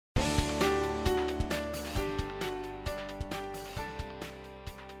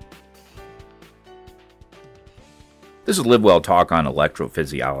This is Live Well Talk on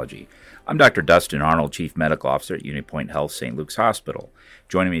electrophysiology. I'm Dr. Dustin Arnold, Chief Medical Officer at UnityPoint Health St. Luke's Hospital.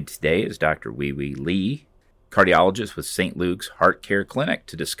 Joining me today is Dr. Weiwei Li, cardiologist with St. Luke's Heart Care Clinic,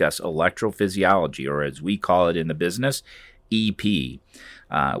 to discuss electrophysiology, or as we call it in the business, EP,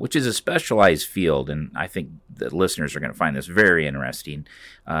 which is a specialized field, and I think the listeners are going to find this very interesting,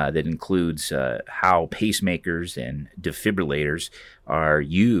 that includes how pacemakers and defibrillators are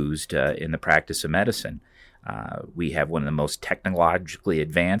used in the practice of medicine. We have one of the most technologically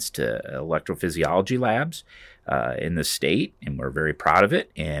advanced electrophysiology labs in the state, and we're very proud of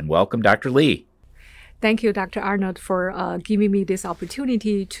it. And welcome, Dr. Li. Thank you, Dr. Arnold, for giving me this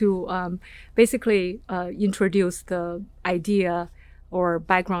opportunity to basically introduce the idea or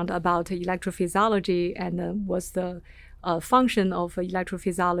background about electrophysiology and what's the function of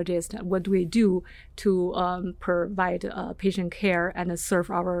electrophysiologist. What do we do to provide patient care and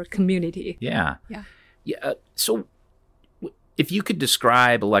serve our community? Yeah. So if you could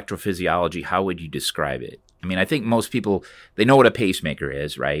describe electrophysiology, how would you describe it? I mean, I think most people, they know what a pacemaker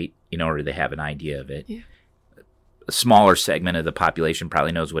is, right? Or they have an idea of it. Yeah. A smaller segment of the population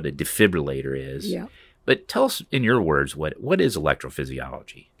probably knows what a defibrillator is. Yeah. But tell us in your words, what is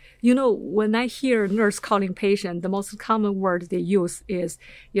electrophysiology? When I hear nurse calling patient, the most common word they use is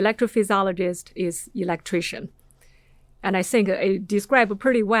electrophysiologist is electrician. And I think it describes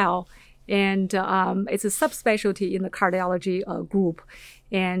pretty well. And it's a subspecialty in the cardiology group.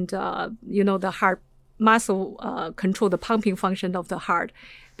 And, the heart muscle control the pumping function of the heart.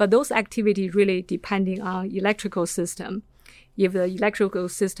 But those activities really depending on electrical system. If the electrical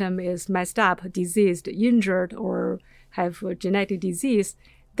system is messed up, diseased, injured, or have a genetic disease,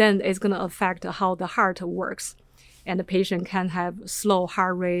 then it's going to affect how the heart works. And the patient can have slow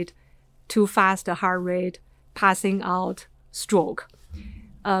heart rate, too fast heart rate, passing out, stroke.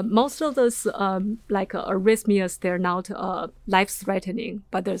 Most of those, like arrhythmias, they're not life-threatening,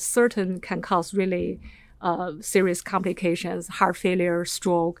 but there's certain can cause really serious complications, heart failure,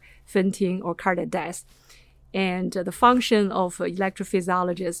 stroke, fainting, or cardiac death. And the function of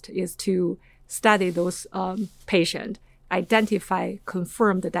electrophysiologist is to study those patients, identify,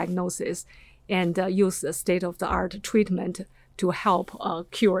 confirm the diagnosis, and use the state-of-the-art treatment to help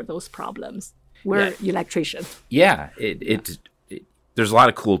cure those problems. We're electricians. Yeah, there's a lot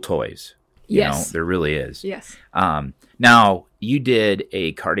of cool toys. Yes. There really is. Yes. Now, you did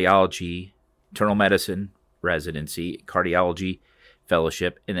a cardiology, internal medicine residency, cardiology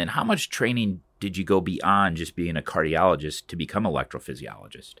fellowship, and then how much training did you go beyond just being a cardiologist to become an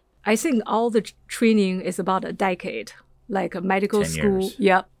electrophysiologist? I think all the training is about a decade, like a medical 10 school,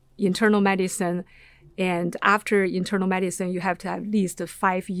 years. Internal medicine. And after internal medicine, you have to have at least a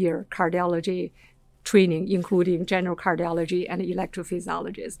 5-year cardiology training, including general cardiology and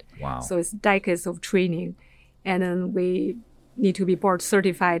electrophysiologist. Wow. So it's decades of training. And then we need to be board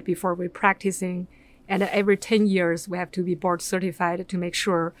certified before we're practicing. And every 10 years, we have to be board certified to make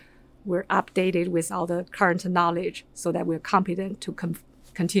sure we're updated with all the current knowledge so that we're competent to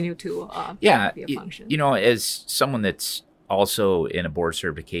continue to be a function. As someone that's also in a board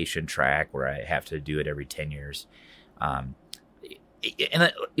certification track where I have to do it every 10 years, and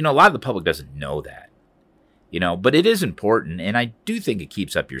a lot of the public doesn't know that, but it is important. And I do think it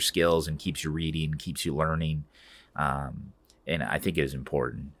keeps up your skills and keeps you reading, keeps you learning. And I think it is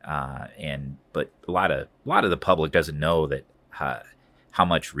important. But a lot of the public doesn't know that how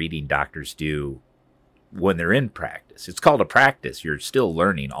much reading doctors do when they're in practice. It's called a practice. You're still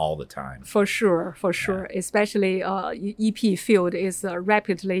learning all the time. For sure. Yeah. Especially EP field is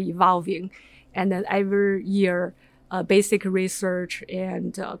rapidly evolving. And then every year, basic research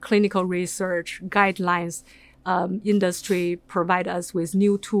and clinical research guidelines, industry provide us with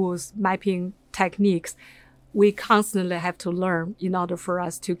new tools, mapping techniques. We constantly have to learn in order for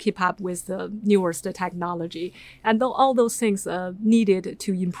us to keep up with the newest technology. And all those things are needed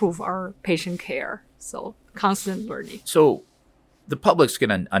to improve our patient care. So constant learning. So the public's going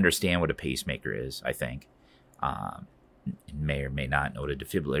to understand what a pacemaker is, I think. May or may not know what a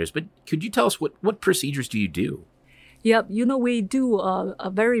defibrillator is. But could you tell us what procedures do you do? Yep. We do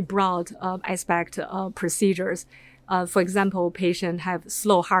a very broad aspect of procedures. For example, patients have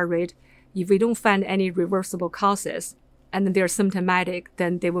slow heart rate. If we don't find any reversible causes and they're symptomatic,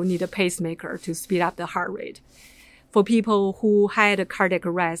 then they will need a pacemaker to speed up the heart rate. For people who had a cardiac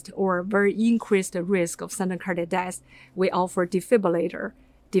arrest or very increased risk of sudden cardiac death, we offer defibrillator.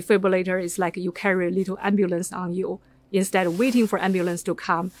 Defibrillator is like you carry a little ambulance on you. Instead of waiting for ambulance to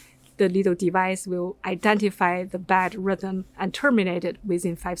come, the little device will identify the bad rhythm and terminate it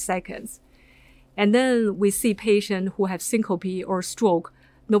within 5 seconds. And then we see patients who have syncope or stroke.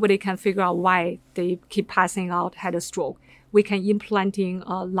 nobody can figure out why they keep passing out, had a stroke. We can implanting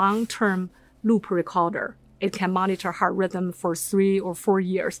a long-term loop recorder. It can monitor heart rhythm for 3 or 4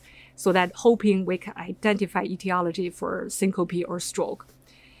 years, so that hoping we can identify etiology for syncope or stroke.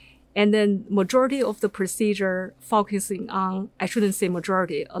 And then majority of the procedure focusing on, I shouldn't say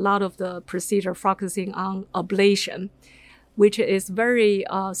majority, a lot of the procedure focusing on ablation, which is very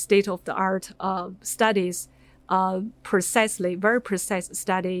state-of-the-art studies, very precise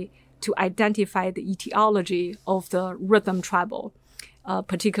study to identify the etiology of the rhythm trouble,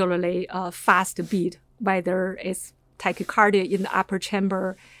 particularly fast beat, whether it's tachycardia in the upper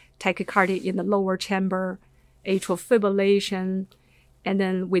chamber, tachycardia in the lower chamber, atrial fibrillation, and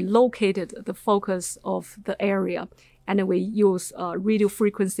then we located the focus of the area, and then we use radio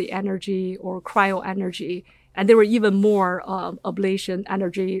frequency energy or cryo energy, and there were even more ablation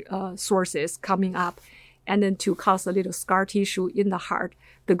energy sources coming up, and then to cause a little scar tissue in the heart.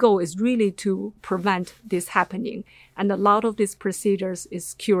 The goal is really to prevent this happening, and a lot of these procedures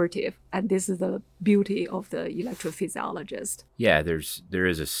is curative, and this is the beauty of the electrophysiologist. Yeah, there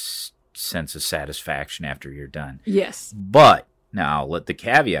is a sense of satisfaction after you're done. Yes. But now, the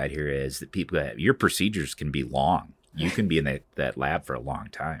caveat here is that your procedures can be long. You can be in that lab for a long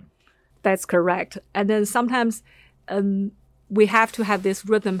time. That's correct. And then sometimes we have to have this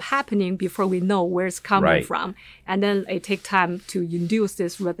rhythm happening before we know where it's coming from. And then it takes time to induce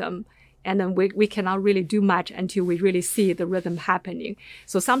this rhythm. And then we cannot really do much until we really see the rhythm happening.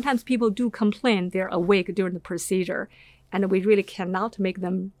 So sometimes people do complain they're awake during the procedure, and we really cannot make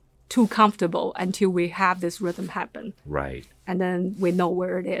them too comfortable until we have this rhythm happen. Right. And then we know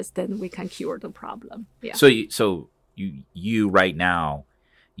where it is, then we can cure the problem. Yeah. So you right now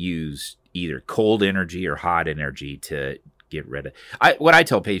use either cold energy or hot energy to get rid of. What I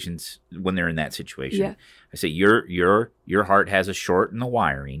tell patients when they're in that situation, I say your heart has a short in the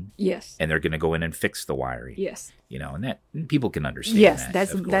wiring. Yes. And they're going to go in and fix the wiring. Yes. And that people can understand. Yes,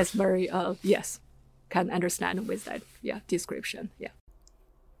 that's very can understand with that description. Yeah.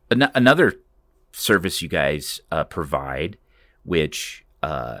 Another service you guys provide, which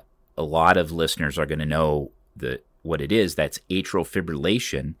a lot of listeners are going to know what it is, that's atrial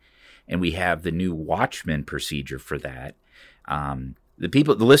fibrillation, and we have the new Watchman procedure for that.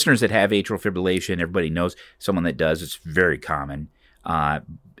 The listeners that have atrial fibrillation, everybody knows someone that does. It's very common.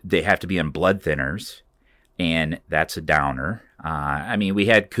 They have to be on blood thinners, and that's a downer. We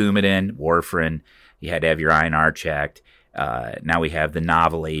had Coumadin, warfarin. You had to have your INR checked. Now we have the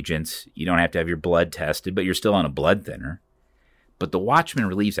novel agents. You don't have to have your blood tested, but you're still on a blood thinner. But the Watchman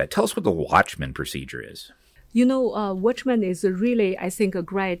relieves that. Tell us what the Watchman procedure is. Watchman is really, I think,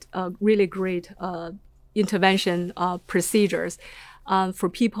 really great intervention procedures for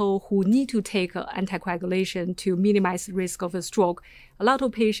people who need to take anticoagulation to minimize the risk of a stroke. A lot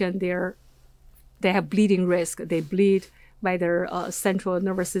of patients, they have bleeding risk. They bleed, whether central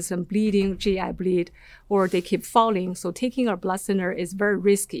nervous system bleeding, GI bleed, or they keep falling. So taking a blood thinner is very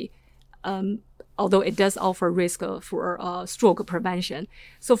risky, although it does offer risk for stroke prevention.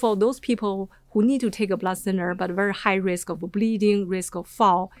 So for those people who need to take a blood thinner, but very high risk of bleeding, risk of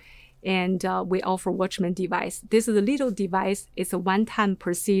fall, and we offer Watchman device. This is a little device. It's a one-time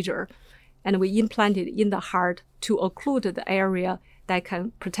procedure, and we implant it in the heart to occlude the area that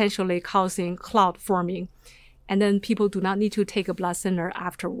can potentially causing clot forming. And then people do not need to take a blood thinner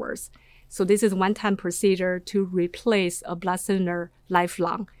afterwards. So this is a one-time procedure to replace a blood thinner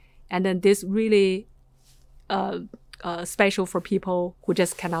lifelong. And then this really special for people who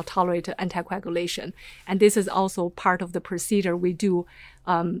just cannot tolerate anticoagulation. And this is also part of the procedure we do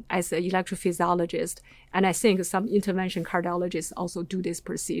as an electrophysiologist. And I think some intervention cardiologists also do this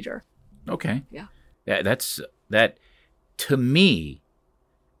procedure. Okay. Yeah. That to me,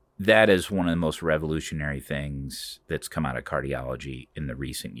 that is one of the most revolutionary things that's come out of cardiology in the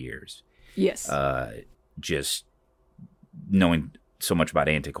recent years. Yes. Just knowing so much about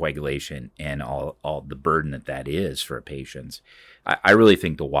anticoagulation and all the burden that is for patients. I really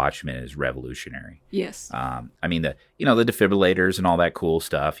think the Watchman is revolutionary. Yes. The defibrillators and all that cool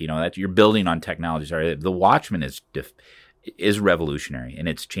stuff, that you're building on technologies. The Watchman is revolutionary, and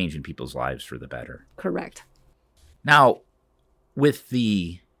it's changing people's lives for the better. Correct. Now, with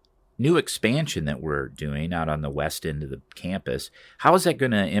the new expansion that we're doing out on the west end of the campus, how is that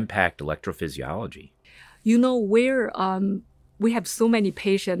going to impact electrophysiology? We have so many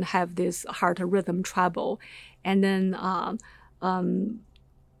patients have this heart rhythm trouble, and then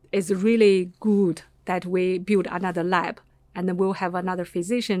it's really good that we build another lab, and then we'll have another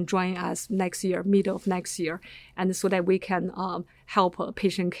physician join us next year, middle of next year, and so that we can help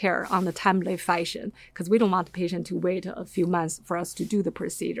patient care on a timely fashion, because we don't want the patient to wait a few months for us to do the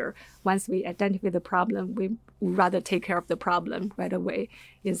procedure. Once we identify the problem, we would rather take care of the problem right away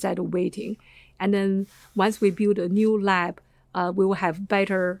instead of waiting. And then once we build a new lab, we will have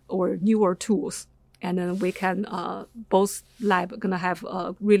better or newer tools. And then we can, both lab going to have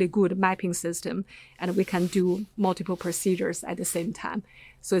a really good mapping system, and we can do multiple procedures at the same time.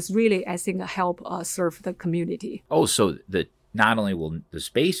 So it's really, I think, help serve the community. Oh, so not only will the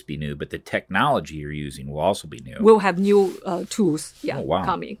space be new, but the technology you're using will also be new. We'll have new tools,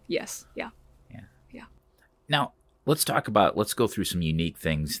 coming. Yes, yeah. Now, let's go through some unique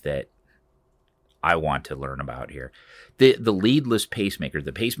things that I want to learn about here. The leadless pacemaker,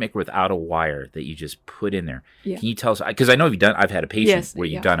 the pacemaker without a wire that you just put in there. Yeah. Can you tell us, because I know I've had a patient where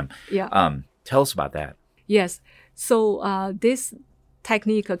you've done them. Yeah. Tell us about that. Yes. So this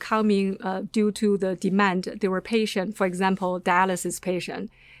technique coming due to the demand. There were patients, for example, dialysis patient.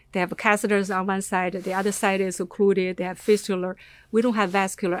 They have catheters on one side, the other side is occluded, they have fistula. We don't have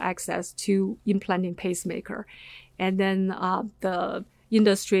vascular access to implanting pacemaker. And then the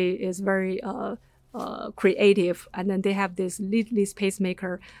industry is very creative, and then they have this leadless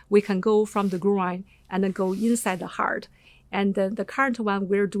pacemaker. We can go from the groin and then go inside the heart. And then the current one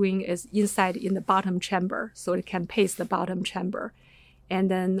we're doing is inside in the bottom chamber, so it can pace the bottom chamber. And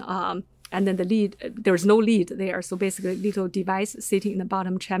then the lead, there's no lead there, so basically little device sitting in the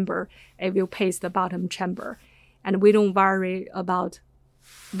bottom chamber, it will pace the bottom chamber. And we don't worry about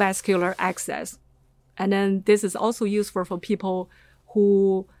vascular access. And then this is also useful for people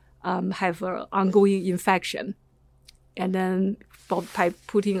who have ongoing infection. And then by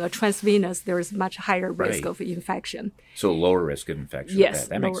putting a transvenous, there is much higher risk of infection. So lower risk of infection. Yes.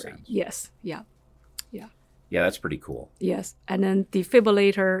 That makes sense. Yes. Yeah. Yeah, that's pretty cool. Yes. And then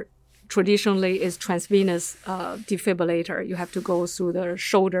defibrillator traditionally is transvenous defibrillator. You have to go through the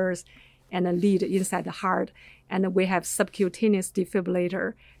shoulders and then lead inside the heart. And then we have subcutaneous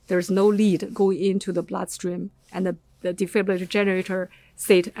defibrillator. There's no lead going into the bloodstream. And the defibrillator generator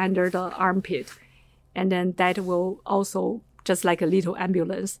sit under the armpit. And then that will also, just like a little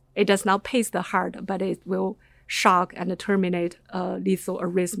ambulance, it does not pace the heart, but it will shock and terminate lethal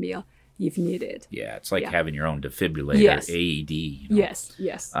arrhythmia if needed. Yeah, it's like having your own defibrillator, yes. AED. You know?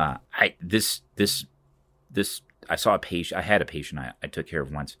 Yes. I saw a patient. I had a patient I took care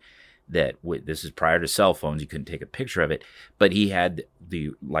of once. This is prior to cell phones. You couldn't take a picture of it, but he had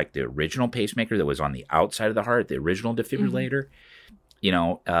the original pacemaker that was on the outside of the heart, the original defibrillator.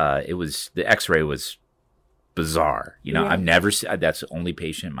 Mm-hmm. It was, the X-ray was bizarre. I've never seen. That's the only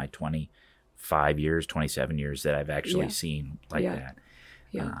patient in my 27 years that I've actually seen like that.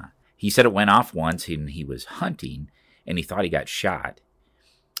 Yeah. He said it went off once and he was hunting and he thought he got shot.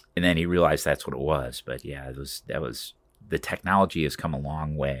 And then he realized that's what it was. But yeah, the technology has come a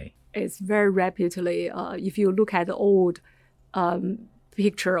long way. It's very rapidly. If you look at the old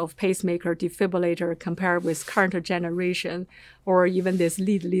picture of pacemaker defibrillator compared with current generation or even this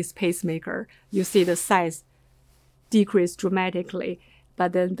leadless pacemaker, you see the size decrease dramatically.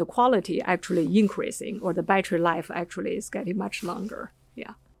 But then the quality actually increasing, or the battery life actually is getting much longer.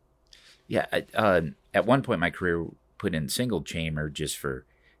 Yeah. Yeah, at one point in my career, put in single chamber just for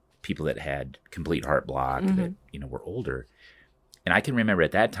people that had complete heart block that were older. And I can remember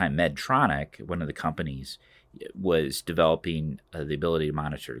at that time, Medtronic, one of the companies, was developing the ability to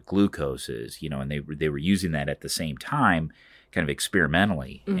monitor glucoses. And they were using that at the same time, kind of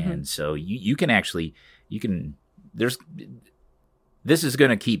experimentally. Mm-hmm. And so this is going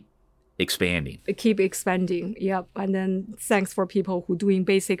to keep expanding. Yep. And then thanks for people who doing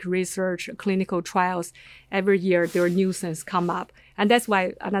basic research, clinical trials. Every year there are new things come up. And that's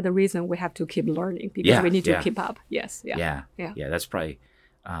why another reason we have to keep learning, because we need to keep up. Yes. Yeah. That's probably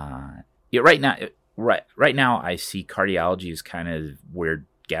right now I see cardiology is kind of where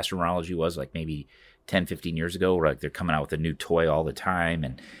gastroenterology was like maybe 10, 15 years ago, where they're coming out with a new toy all the time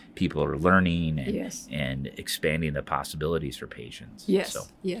and people are learning and expanding the possibilities for patients. Yes. So.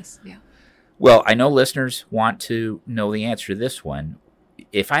 Yes. Yeah. Well, I know listeners want to know the answer to this one.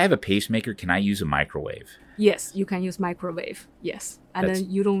 If I have a pacemaker, can I use a microwave? Yes, you can use microwave. Yes. And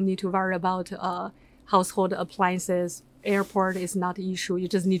then you don't need to worry about household appliances. Airport is not an issue. You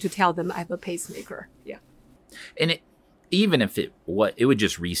just need to tell them I have a pacemaker. Yeah. And even if it would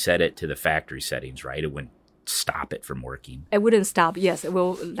just reset it to the factory settings, right? It wouldn't stop it from working. It wouldn't stop. Yes, it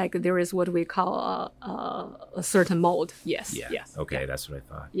will. Like there is what we call a certain mode. Yes. Yeah. Yes. Okay, that's what I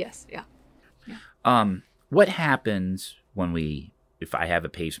thought. Yes. Yeah. What happens if I have a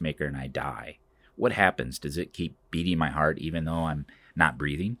pacemaker and I die? What happens? Does it keep beating my heart even though I'm not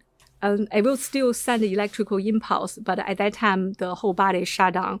breathing? it will still send the electrical impulse, but at that time, the whole body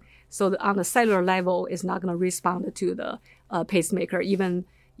shut down. So on the cellular level, it's not going to respond to the pacemaker. Even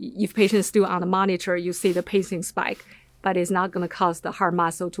if patient is still on the monitor, you see the pacing spike, but it's not going to cause the heart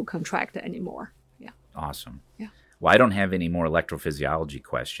muscle to contract anymore. Yeah. Awesome. Yeah. Well, I don't have any more electrophysiology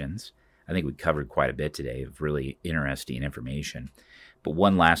questions. I think we covered quite a bit today of really interesting information. But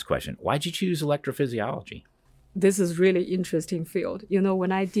one last question. Why'd you choose electrophysiology? This is really interesting field.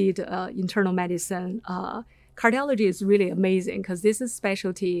 When I did internal medicine, cardiology is really amazing because this is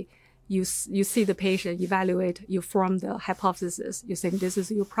specialty. You see the patient, evaluate, you form the hypothesis, you think this is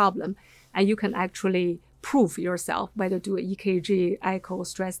your problem, and you can actually prove yourself, whether do an EKG, echo,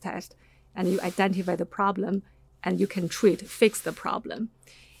 stress test, and you identify the problem, and you can fix the problem.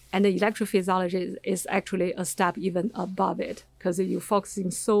 And the electrophysiology is actually a step even above it because you're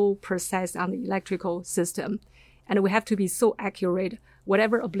focusing so precise on the electrical system. And we have to be so accurate.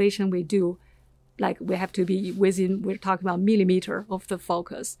 Whatever ablation we do, like we have to be within, we're talking about millimeter of the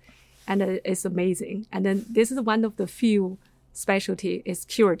focus. And it's amazing. And then this is one of the few specialty is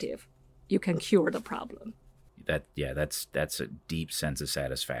curative. You can cure the problem. That's a deep sense of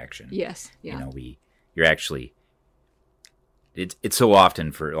satisfaction. Yes. Yeah. You're actually, it's so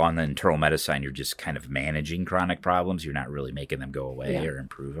often on the internal medicine, you're just kind of managing chronic problems. You're not really making them go away or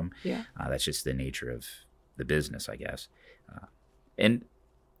improve them. Yeah. That's just the nature of the business, I guess. And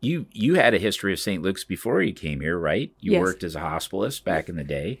you had a history of St. Luke's before you came here, right? You worked as a hospitalist back in the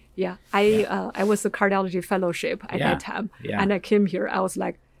day. Yeah. I was a cardiology fellowship at that time. Yeah. And I came here. I was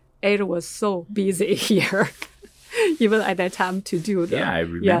like, it was so busy here, even at that time to do the. Yeah, I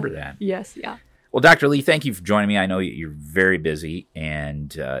remember that. Yes, yeah. Well, Dr. Lee, thank you for joining me. I know you're very busy,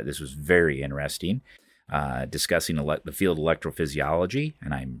 and this was very interesting, discussing the field of electrophysiology,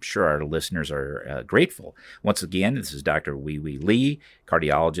 and I'm sure our listeners are grateful. Once again, this is Dr. Wee-Wee Lee,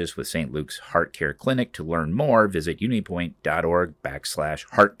 cardiologist with St. Luke's Heart Care Clinic. To learn more, visit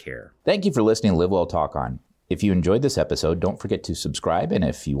unitypoint.org/heartcare. Thank you for listening to Live Well Talk On. If you enjoyed this episode, don't forget to subscribe, and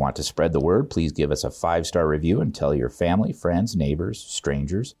if you want to spread the word, please give us a 5-star review and tell your family, friends, neighbors,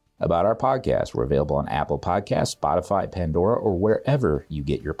 strangers about our podcast. We're available on Apple Podcasts, Spotify, Pandora, or wherever you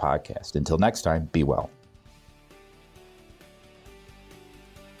get your podcast. Until next time, be well.